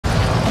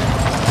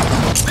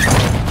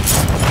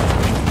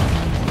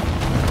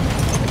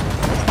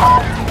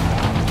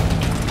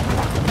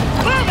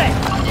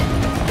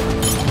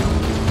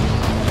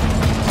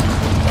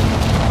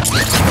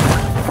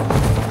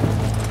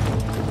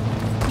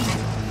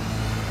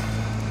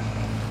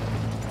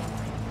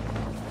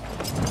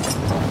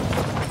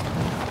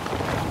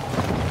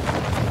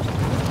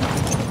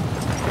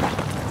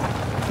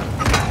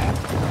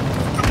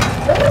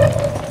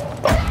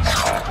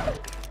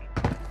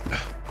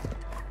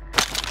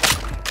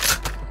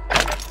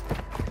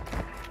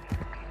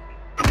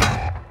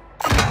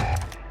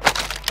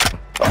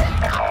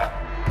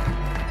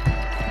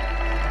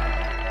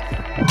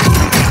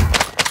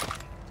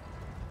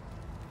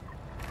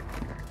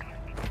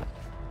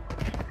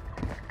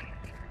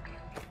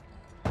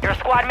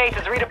squad mate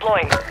is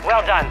redeploying.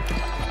 Well done.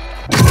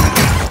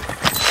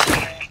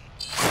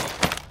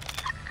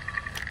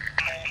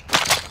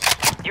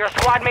 Your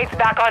squad mate's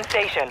back on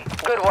station.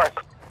 Good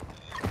work.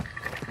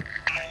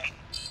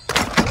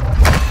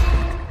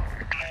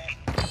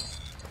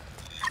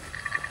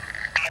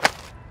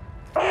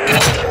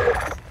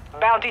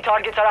 Bounty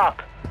targets are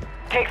up.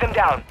 Take them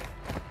down.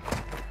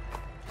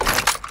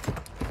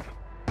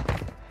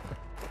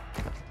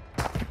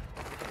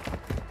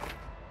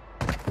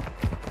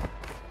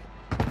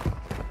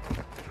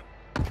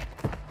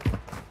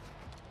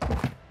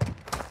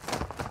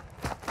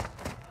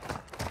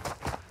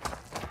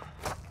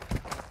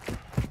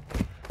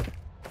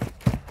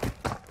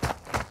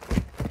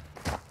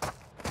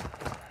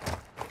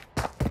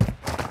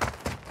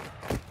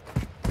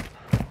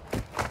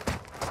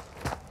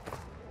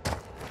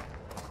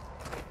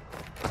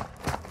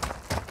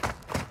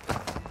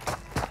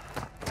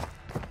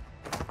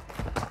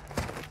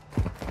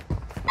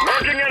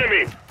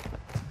 Enemy!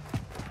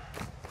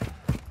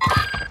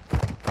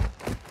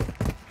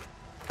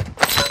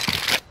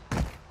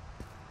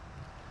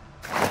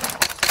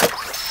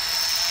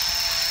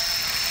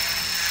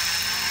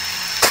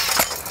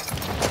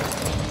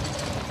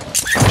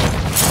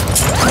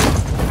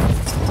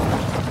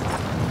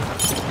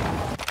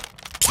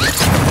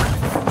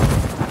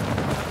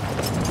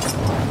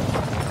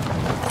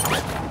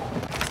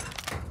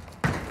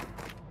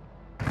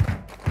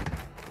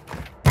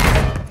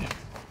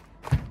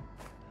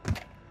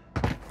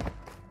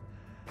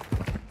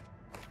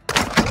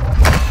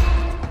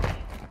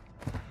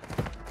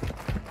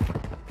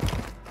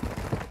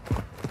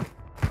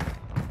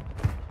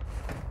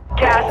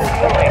 Gas is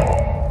moving.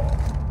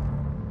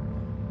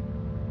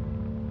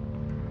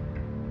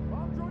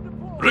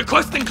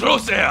 Requesting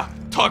close air.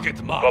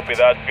 Target marked. Copy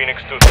that,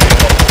 Phoenix 2-3.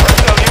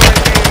 Hostile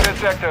UAV in this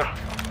sector.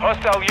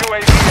 Hostile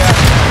UAV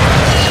active.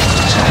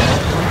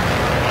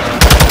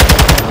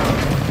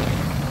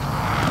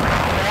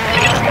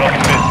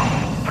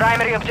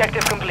 Primary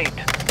objective complete.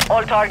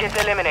 All targets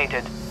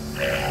eliminated.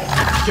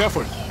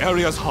 Careful.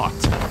 Area's hot.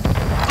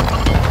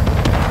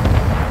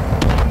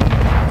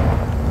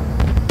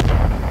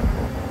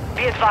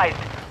 Be advised,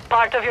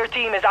 part of your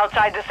team is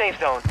outside the safe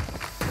zone.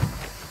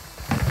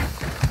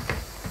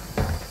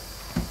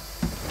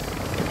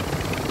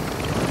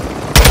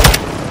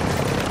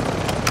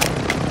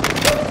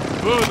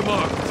 Bird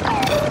marked.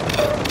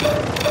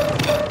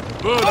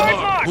 Bird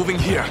marked. Moving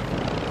here.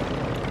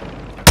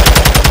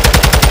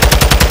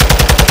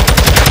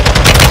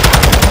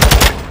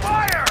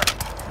 Fire!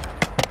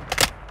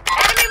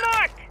 Enemy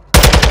mark!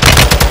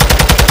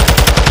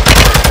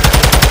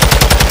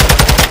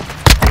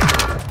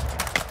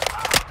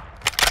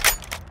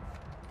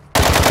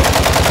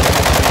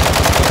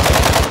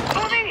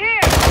 Moving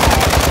here!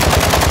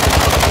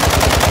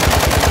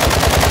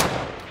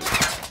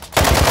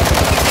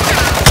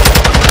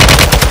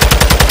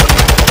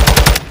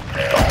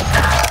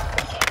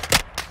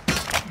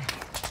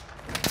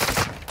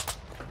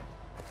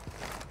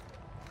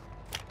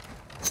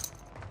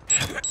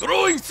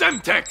 Throwing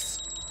Semtex.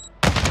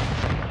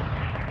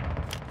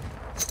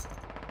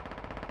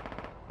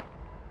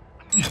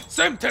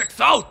 Semtex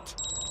out.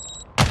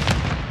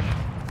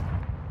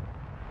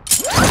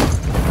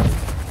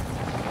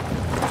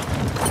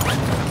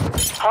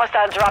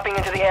 Hostiles dropping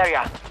into the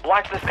area.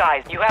 Watch the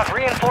skies. You have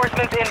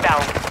reinforcements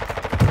inbound.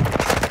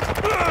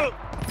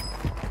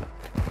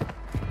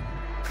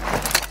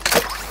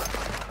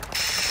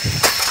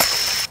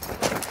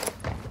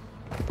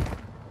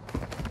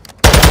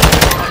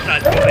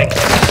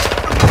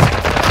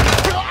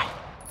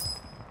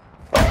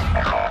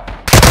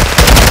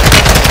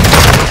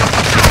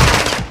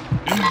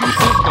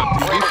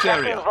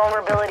 Detecting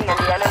vulnerability in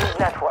the enemy's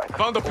network.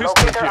 Found a pistol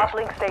Locate their here.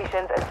 uplink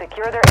stations and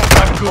secure their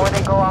info before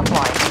they go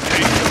offline.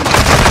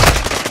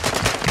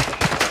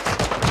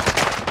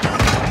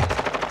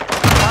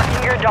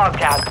 Marking your dog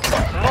tag.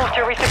 Move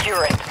to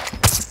resecure it.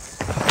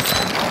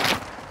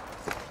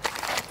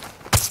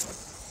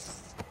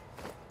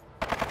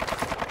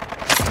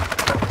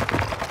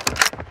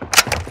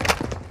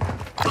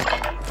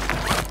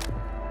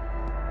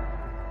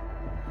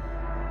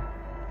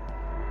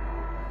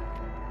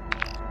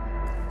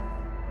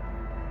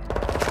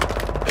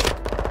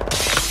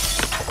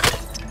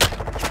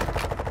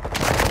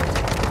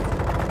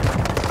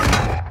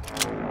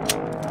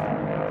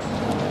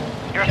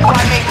 Your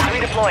squad mate is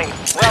redeploying.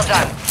 Well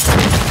done.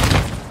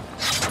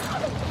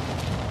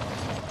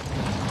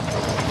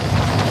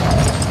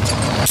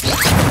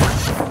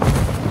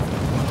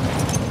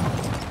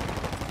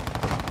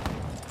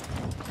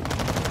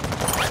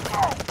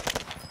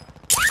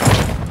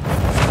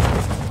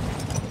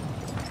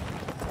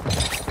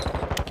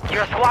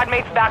 Your squad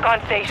mate's back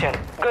on station.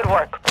 Good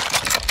work.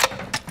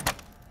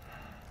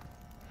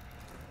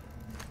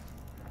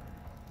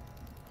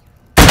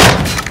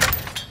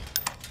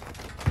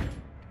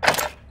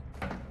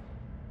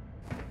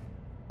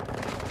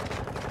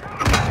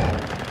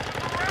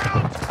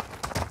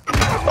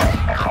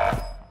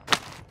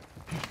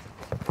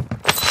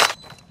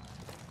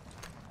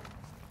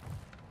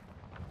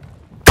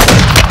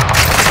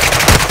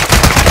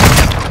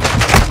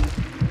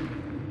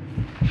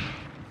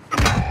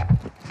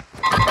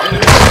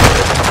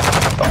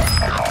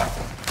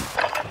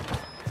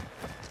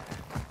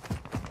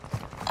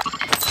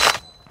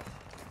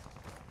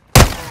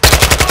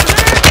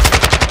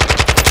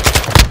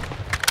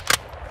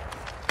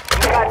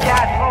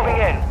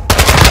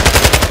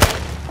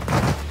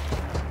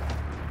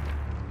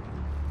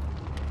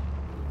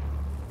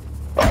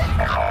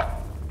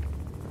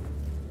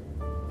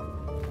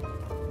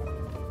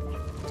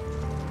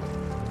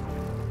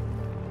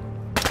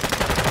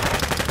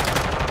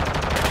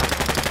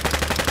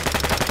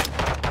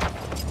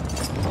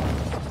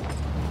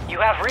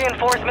 have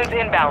reinforcements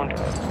inbound.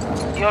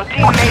 Your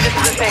team made it to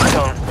the safe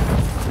zone.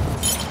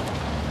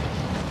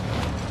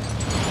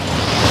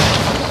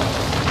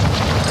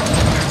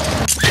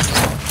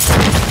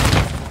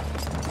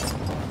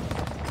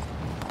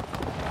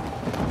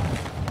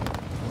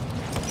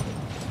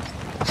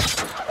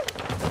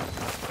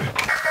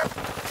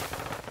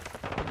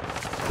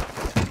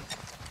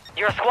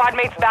 Your squad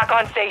mate's back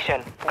on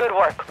station. Good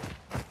work.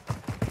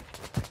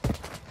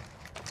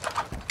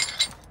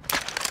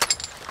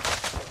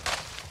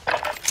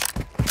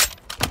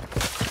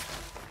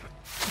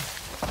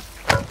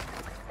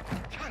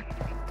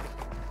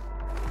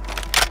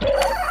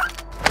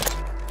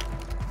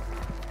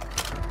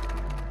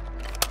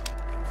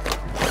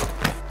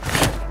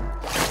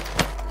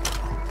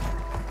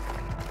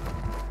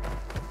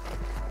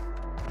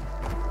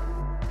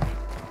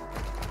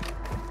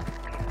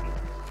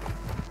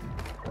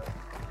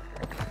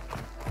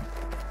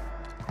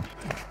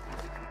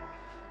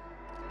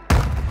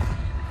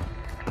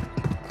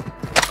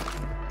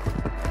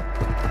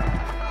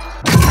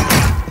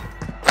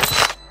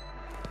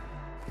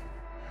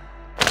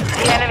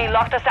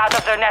 Locked us out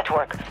of their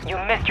network. You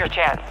missed your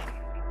chance.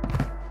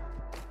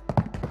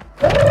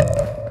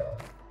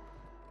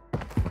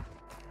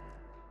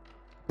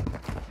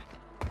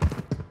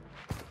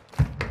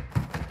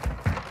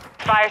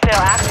 Fire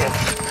sale active.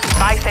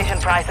 Buy station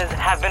prices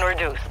have been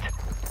reduced.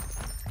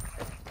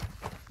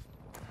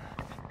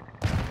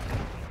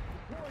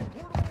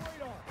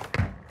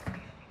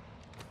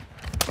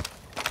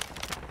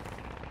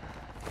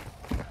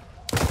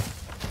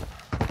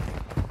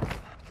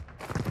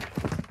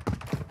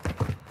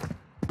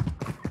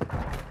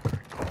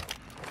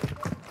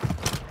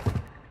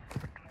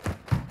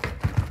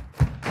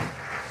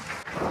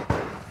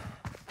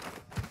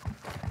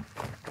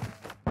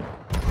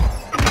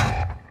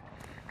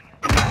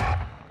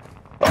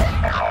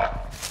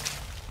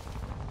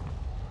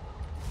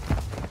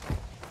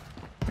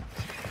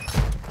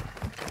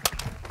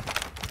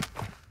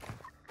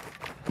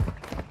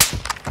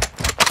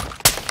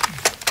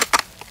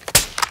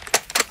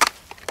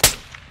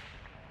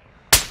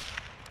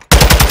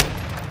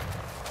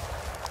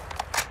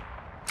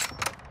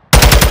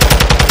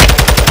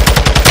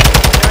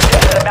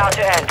 About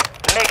to end.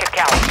 Make it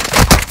count.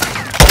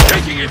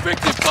 Taking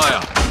effective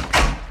fire.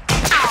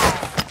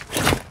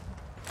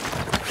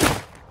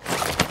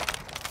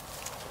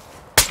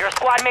 Your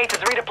squad mate is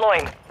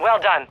redeploying. Well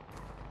done.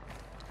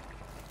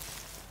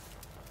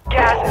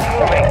 Gas is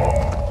moving.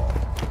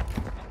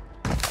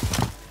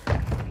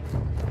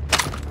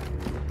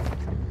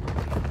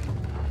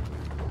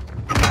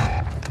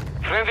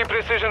 Friendly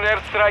precision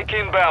airstrike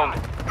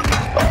inbound.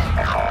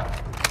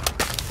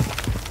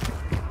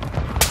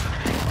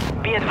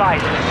 Be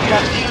advised, you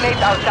have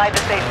teammates outside the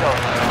safe zone.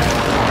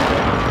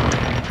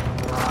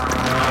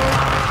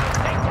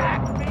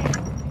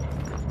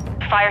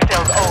 Fire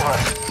sale's over.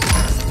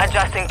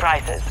 Adjusting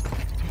prices.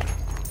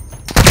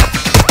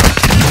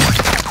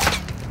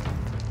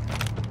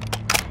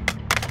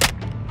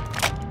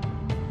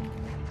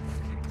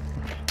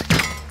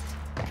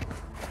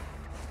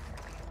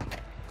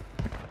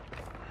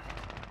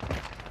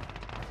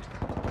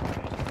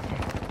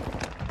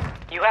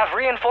 You have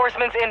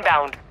reinforcements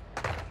inbound.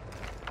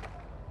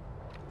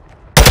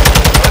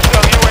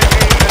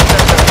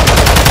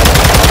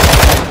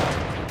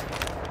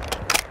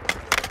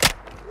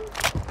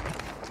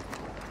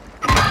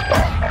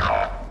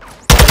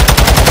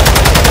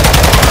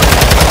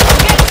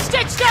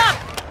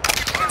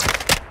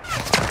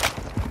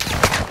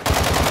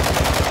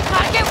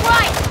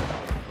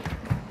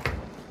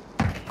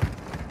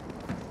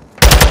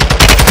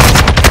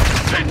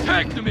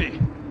 Back to me!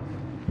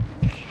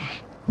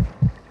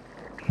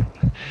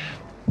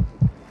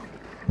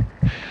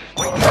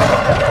 Close.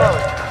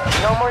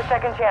 No more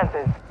second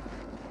chances.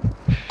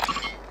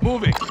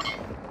 Moving!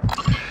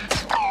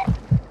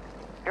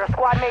 Your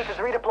squad mate is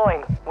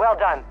redeploying. Well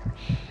done.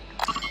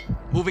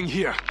 Moving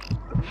here.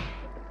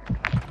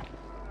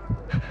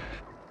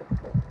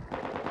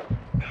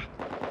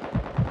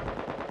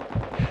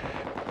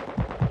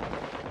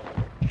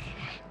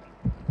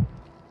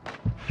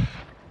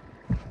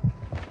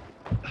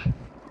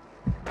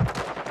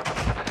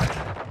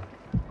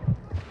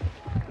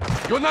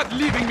 You're not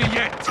leaving me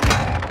yet!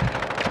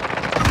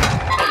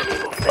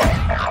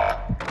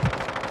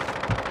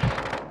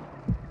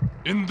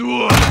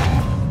 Endure!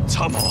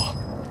 Tamo!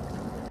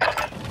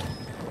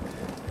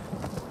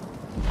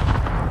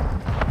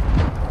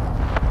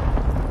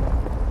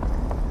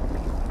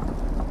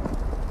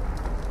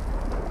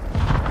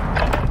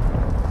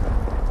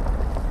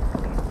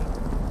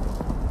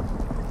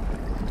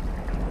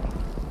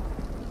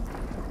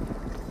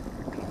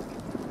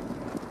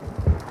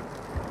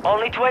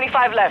 Only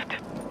 25 left.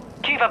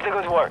 Keep up the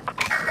good work.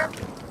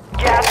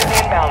 Gas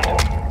is inbound.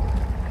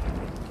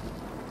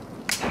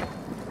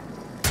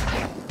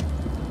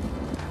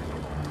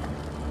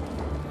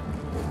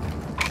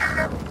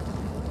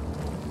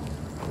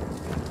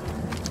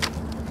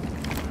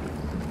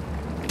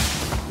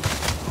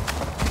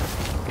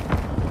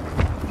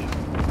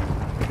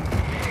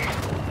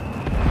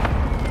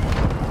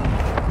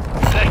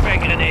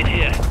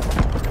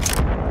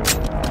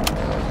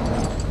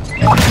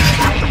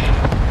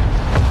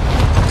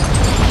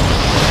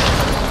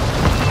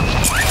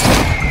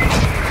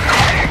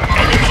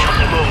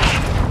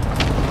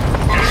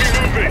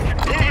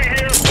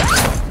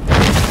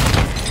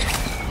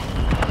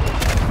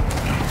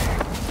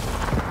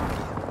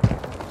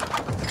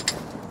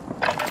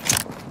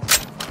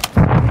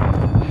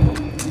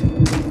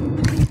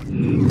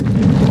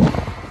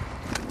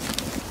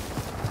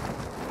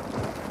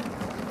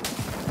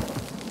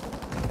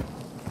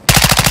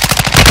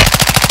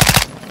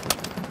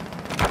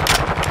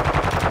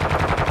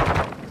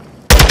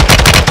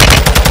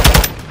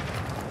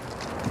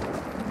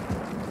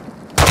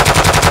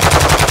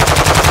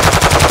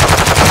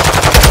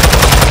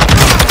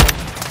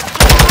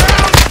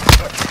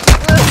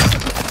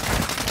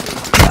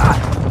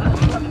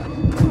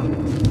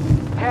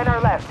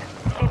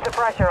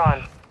 pressure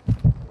on.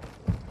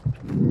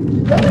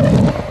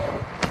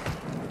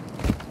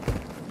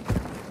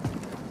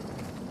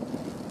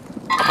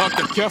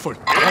 Doctor, careful.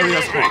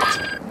 Area's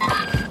hot.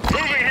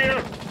 Moving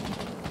here.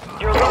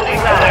 You're losing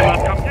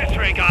ground. Come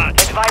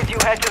disregard. Advise you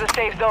head to the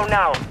safe zone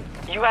now.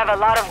 You have a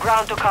lot of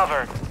ground to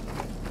cover.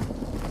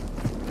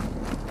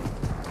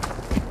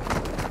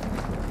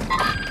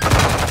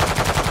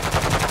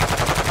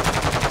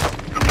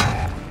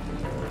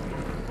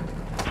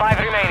 5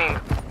 remaining.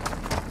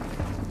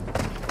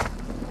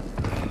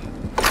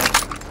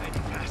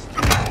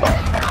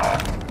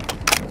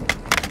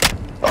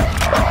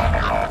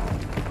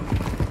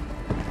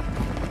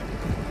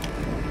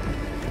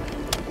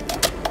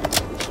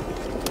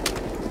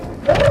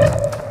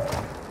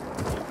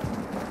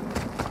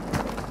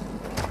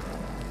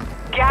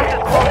 Gas is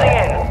closing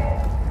in.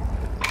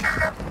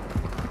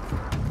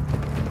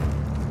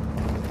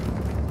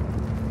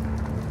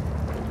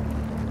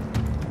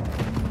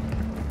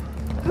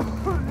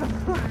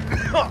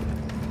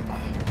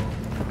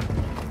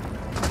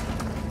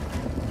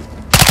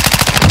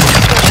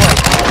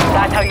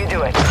 That's how you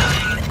do it.